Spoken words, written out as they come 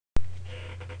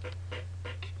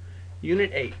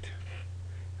Unit 8,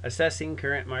 Assessing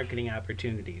Current Marketing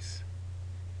Opportunities.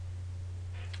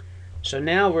 So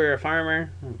now we're a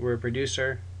farmer, we're a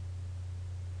producer,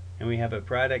 and we have a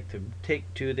product to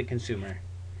take to the consumer.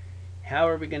 How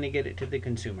are we going to get it to the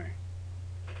consumer?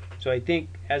 So I think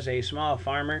as a small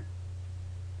farmer,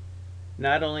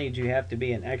 not only do you have to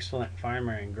be an excellent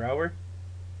farmer and grower,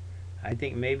 I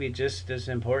think maybe just as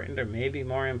important or maybe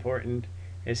more important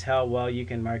is how well you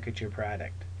can market your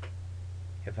product.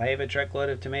 If I have a truckload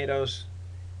of tomatoes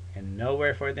and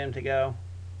nowhere for them to go,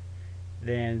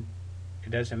 then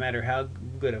it doesn't matter how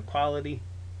good of quality,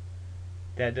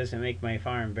 that doesn't make my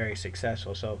farm very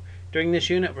successful. So during this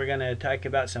unit, we're going to talk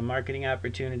about some marketing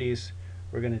opportunities.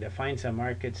 We're going to define some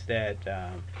markets that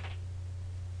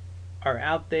are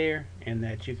out there and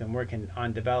that you can work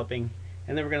on developing.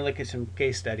 And then we're going to look at some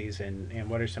case studies and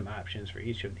what are some options for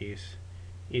each of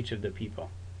the people.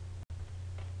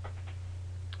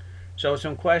 So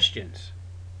some questions.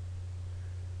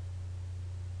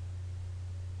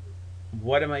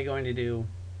 What am I going to do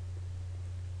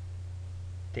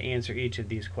to answer each of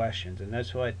these questions? And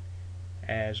that's what,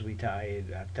 as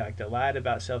I've talked a lot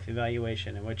about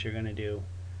self-evaluation and what you're going to do.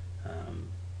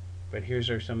 But here's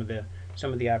some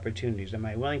of the opportunities. Am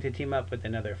I willing to team up with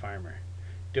another farmer?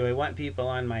 Do I want people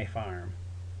on my farm?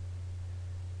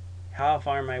 How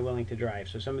far am I willing to drive?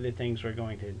 So some of the things we're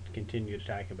going to continue to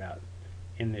talk about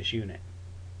in this unit.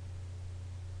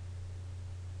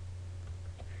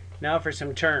 Now for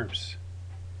some terms.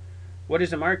 What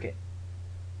is a market?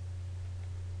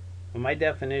 Well, my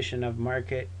definition of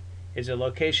market is a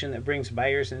location that brings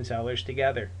buyers and sellers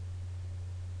together.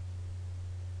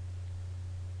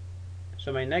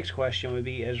 So my next question would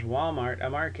be, is Walmart a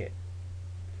market?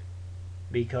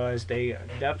 Because they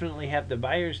definitely have the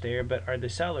buyers there, but are the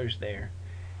sellers there?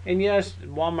 And yes,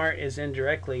 Walmart is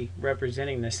indirectly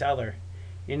representing the seller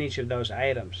in each of those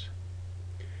items.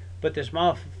 But the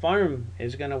small farm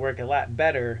is going to work a lot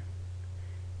better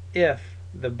if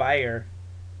the buyer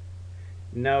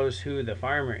knows who the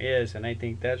farmer is, and I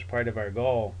think that's part of our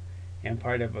goal and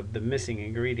part of the missing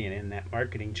ingredient in that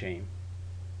marketing chain.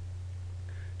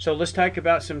 So let's talk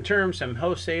about some terms, some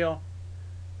wholesale,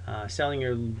 selling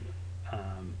your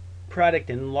product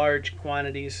in large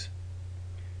quantities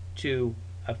to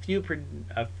a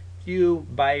few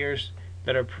buyers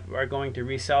that are going to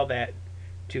resell that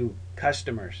to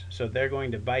customers. So they're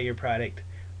going to buy your product,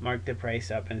 mark the price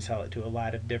up, and sell it to a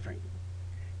lot of different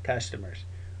customers.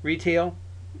 Retail,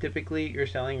 typically you're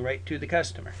selling right to the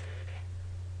customer.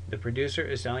 The producer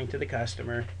is selling to the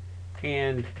customer,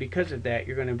 and because of that,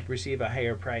 you're going to receive a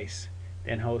higher price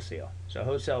than wholesale. So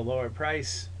wholesale, lower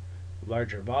price,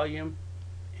 larger volume,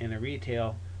 and a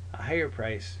retail, a higher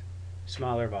price,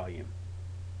 smaller volume.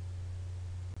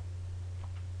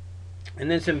 And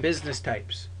then some business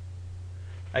types.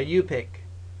 A U-pick.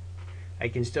 I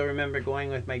can still remember going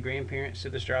with my grandparents to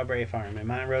the strawberry farm in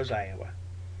Montrose, Iowa.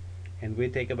 And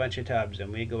we'd take a bunch of tubs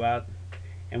and we'd go out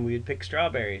and we'd pick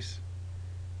strawberries.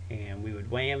 And we would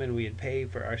weigh them and we'd pay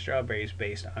for our strawberries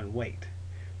based on weight.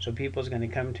 So people's going to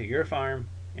come to your farm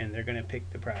and they're going to pick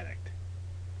the product.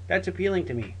 That's appealing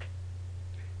to me.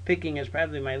 Picking is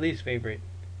probably my least favorite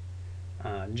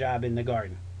job in the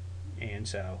garden. And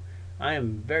so I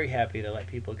am very happy to let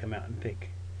people come out and pick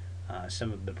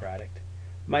some of the product.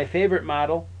 My favorite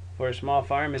model for a small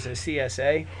farm is a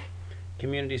CSA,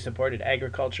 Community Supported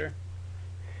Agriculture.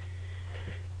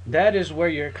 That is where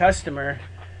your customer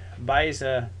buys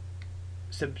a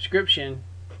subscription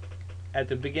at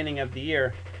the beginning of the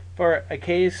year for a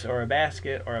case or a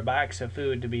basket or a box of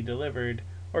food to be delivered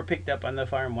or picked up on the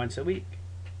farm once a week.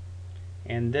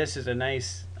 And this is a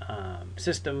nice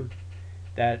system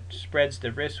that spreads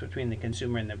the risk between the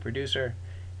consumer and the producer,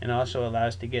 and also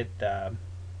allows to get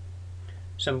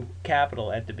some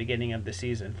capital at the beginning of the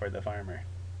season for the farmer.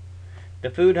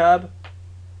 The food hub,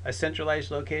 a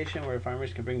centralized location where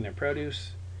farmers can bring their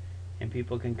produce and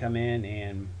people can come in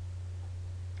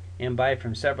and buy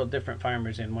from several different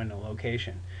farmers in one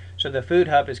location. So the food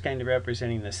hub is kind of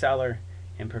representing the seller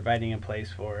and providing a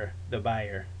place for the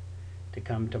buyer to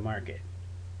come to market.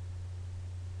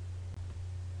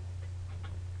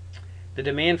 The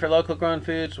demand for local grown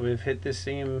foods, we've hit this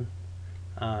same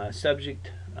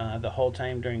subject the whole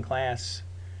time during class.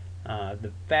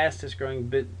 The fastest growing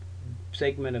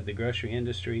segment of the grocery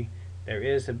industry, there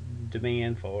is a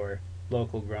demand for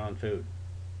local grown food,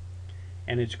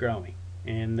 and it's growing,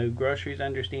 and the groceries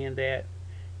understand that,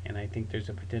 and I think there's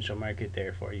a potential market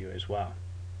there for you as well.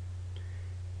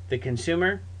 The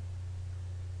consumer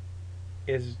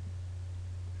is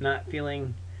not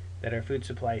feeling that our food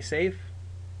supply is safe,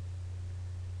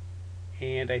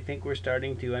 And I think we're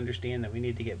starting to understand that we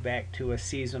need to get back to a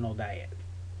seasonal diet.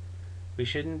 We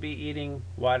shouldn't be eating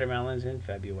watermelons in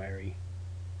February,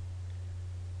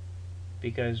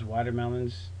 because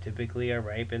watermelons typically are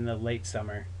ripe in the late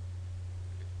summer.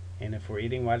 And if we're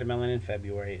eating watermelon in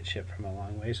February, it's shipped from a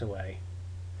long ways away,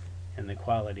 and the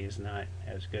quality is not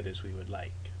as good as we would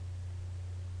like.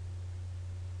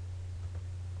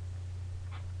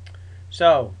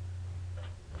 So,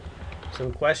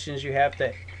 some questions you have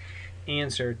to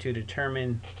answer to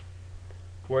determine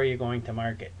where you're going to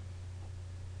market.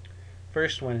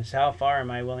 First one is, how far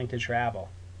am I willing to travel?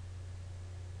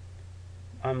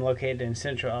 I'm located in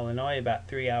central Illinois, about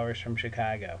 3 hours from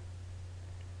Chicago.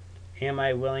 Am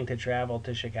I willing to travel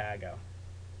to Chicago?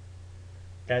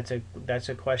 That's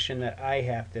a question that I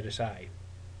have to decide.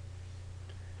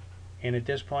 And at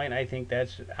this point, I think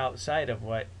that's outside of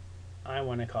what I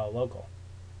want to call local.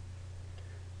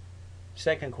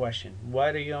 Second question,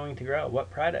 what are you going to grow? What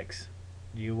products?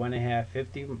 Do you want to have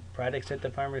 50 products at the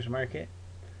farmer's market?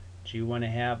 Do you want to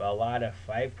have a lot of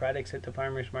 5 products at the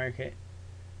farmer's market?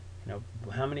 You know,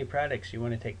 how many products you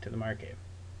want to take to the market?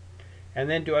 And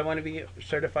then, do I want to be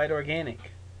certified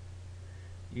organic?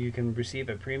 You can receive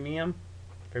a premium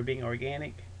for being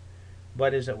organic,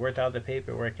 but is it worth all the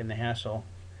paperwork and the hassle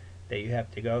that you have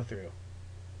to go through?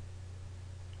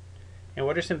 And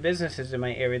what are some businesses in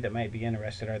my area that might be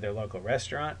interested? Are there local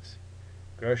restaurants,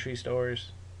 grocery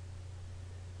stores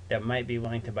that might be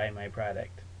willing to buy my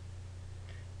product?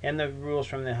 And the rules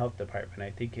from the health department.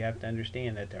 I think you have to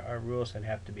understand that there are rules that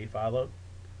have to be followed,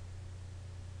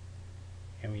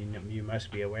 and you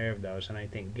must be aware of those. And I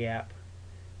think GAP,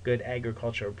 Good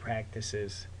Agricultural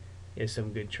Practices, is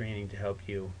some good training to help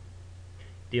you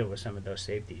deal with some of those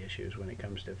safety issues when it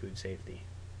comes to food safety.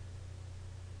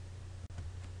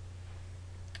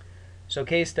 So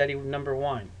case study number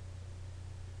 1.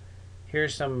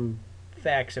 Here's some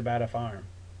facts about a farm.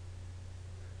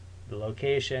 The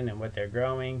location and what they're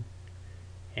growing,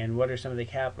 and what are some of the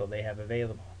capital they have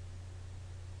available.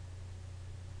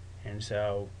 And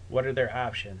so, what are their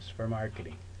options for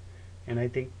marketing? And I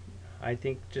think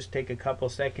just take a couple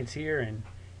seconds here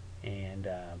and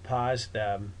pause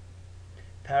the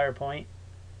PowerPoint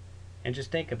and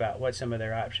just think about what some of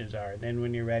their options are. Then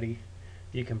when you're ready,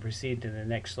 you can proceed to the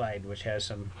next slide, which has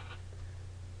some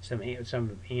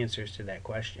answers to that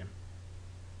question.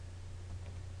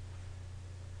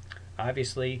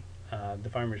 Obviously, the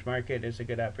farmers market is a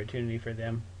good opportunity for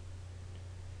them.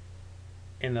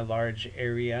 In a large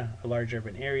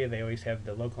urban area, they always have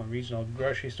the local and regional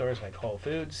grocery stores like Whole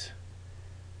Foods.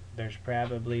 There's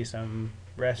probably some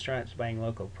restaurants buying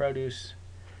local produce.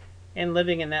 And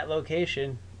living in that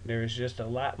location, there's just a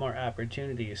lot more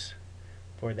opportunities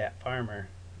for that farmer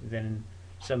than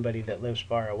somebody that lives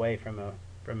far away from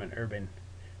an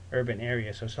urban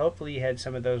area. So hopefully you had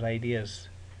some of those ideas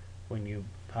when you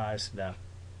pause the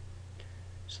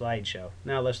slideshow.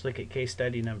 Now let's look at case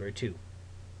study number 2.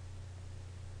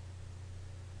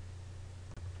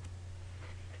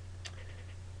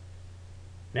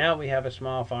 Now we have a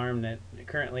small farm that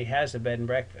currently has a bed and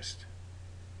breakfast.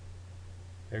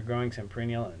 They're growing some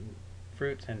perennial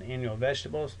fruits and annual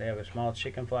vegetables. They have a small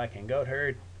chicken flock and goat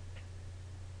herd.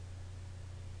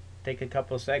 Take a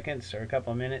couple seconds or a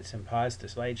couple minutes and pause the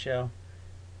slideshow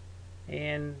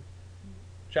and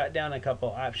jot down a couple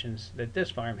options that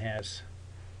this farm has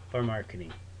for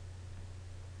marketing.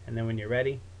 And then when you're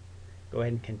ready, go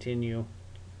ahead and continue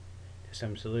to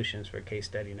some solutions for case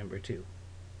study number 2.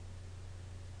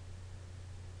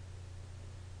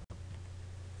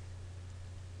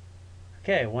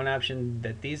 Okay, one option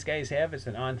that these guys have is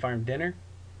an on-farm dinner.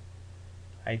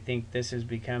 I think this is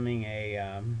becoming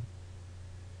a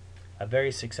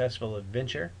very successful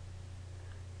adventure.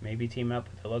 Maybe team up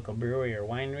with a local brewery or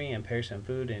winery and pair some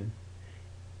food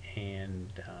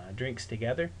and drinks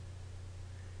together.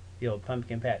 The old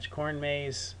pumpkin patch corn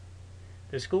maze.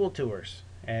 The school tours,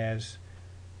 as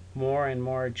more and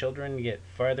more children get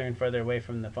farther and farther away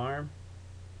from the farm.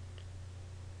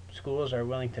 Schools are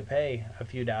willing to pay a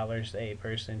few dollars a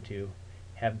person to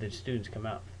have the students come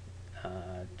out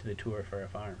to the tour for a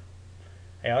farm.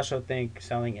 I also think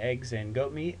selling eggs and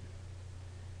goat meat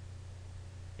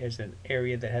is an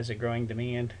area that has a growing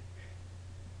demand.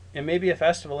 And maybe a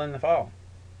festival in the fall.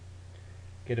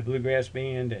 Get a bluegrass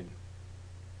band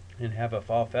and have a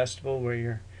fall festival where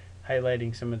you're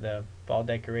highlighting some of the fall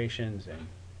decorations and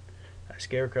a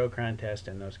scarecrow contest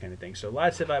and those kind of things. So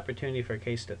lots of opportunity for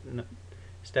case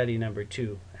study number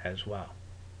 2 as well.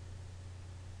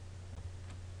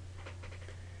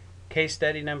 Case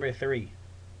study number 3.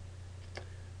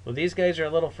 Well, these guys are a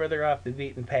little further off the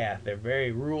beaten path. They're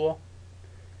very rural,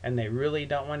 and they really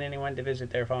don't want anyone to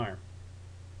visit their farm.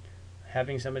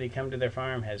 having somebody come to their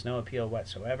farm has no appeal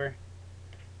whatsoever.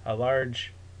 A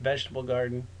large vegetable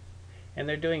garden, and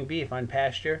they're doing beef on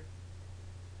pasture,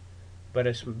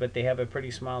 but they have a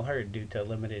pretty small herd due to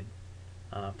limited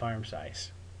farm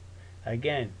size.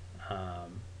 Again,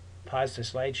 pause the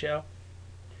slideshow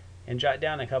and jot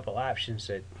down a couple options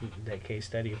that case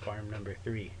study farm number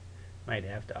 3 might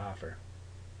have to offer.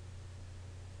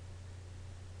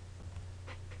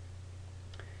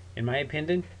 In my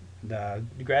opinion, the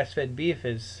grass-fed beef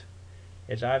is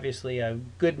obviously a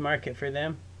good market for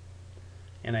them,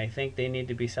 and I think they need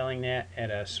to be selling that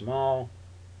at a small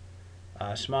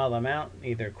amount,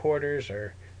 either quarters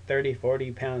or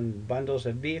 30-40 pound bundles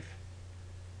of beef,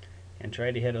 and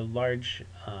try to hit a large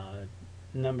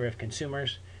number of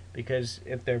consumers, because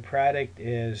if their product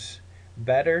is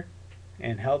better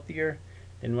and healthier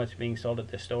than what's being sold at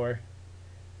the store,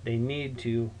 they need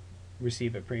to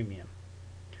receive a premium.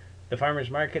 The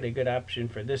farmer's market, a good option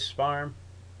for this farm,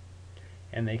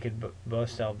 and they could both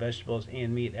sell vegetables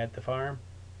and meat at the farm.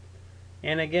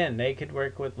 And again, they could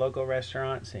work with local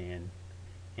restaurants and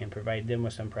provide them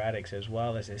with some products, as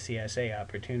well as a CSA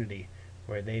opportunity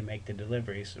where they make the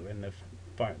deliveries when the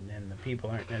people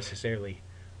aren't necessarily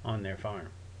on their farm.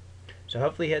 So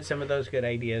hopefully you had some of those good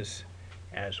ideas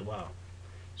as well.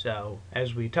 So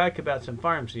as we talk about some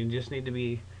farms, you just need to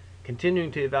be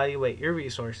continuing to evaluate your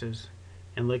resources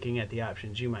and looking at the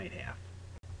options you might have.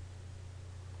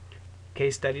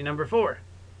 Case study number 4.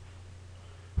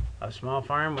 A small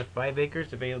farm with 5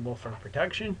 acres available for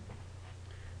production,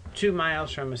 2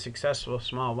 miles from a successful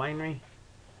small winery,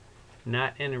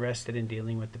 not interested in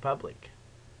dealing with the public.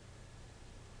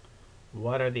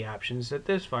 What are the options that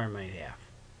this farm might have?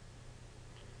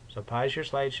 So pause your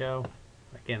slideshow.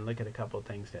 Again, look at a couple of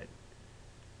things that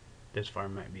this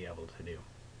farm might be able to do.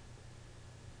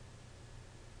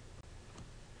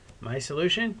 My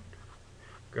solution: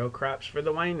 grow crops for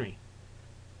the winery.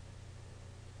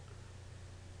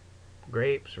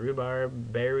 Grapes,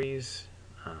 rhubarb, berries.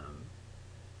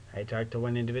 I talked to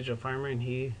one individual farmer, and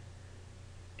he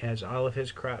has all of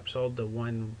his crops sold to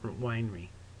one winery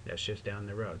that's just down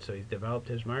the road. So he's developed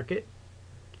his market.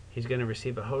 He's going to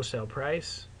receive a wholesale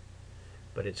price,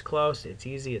 but it's close, it's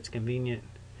easy, it's convenient,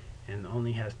 and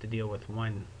only has to deal with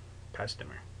one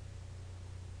customer.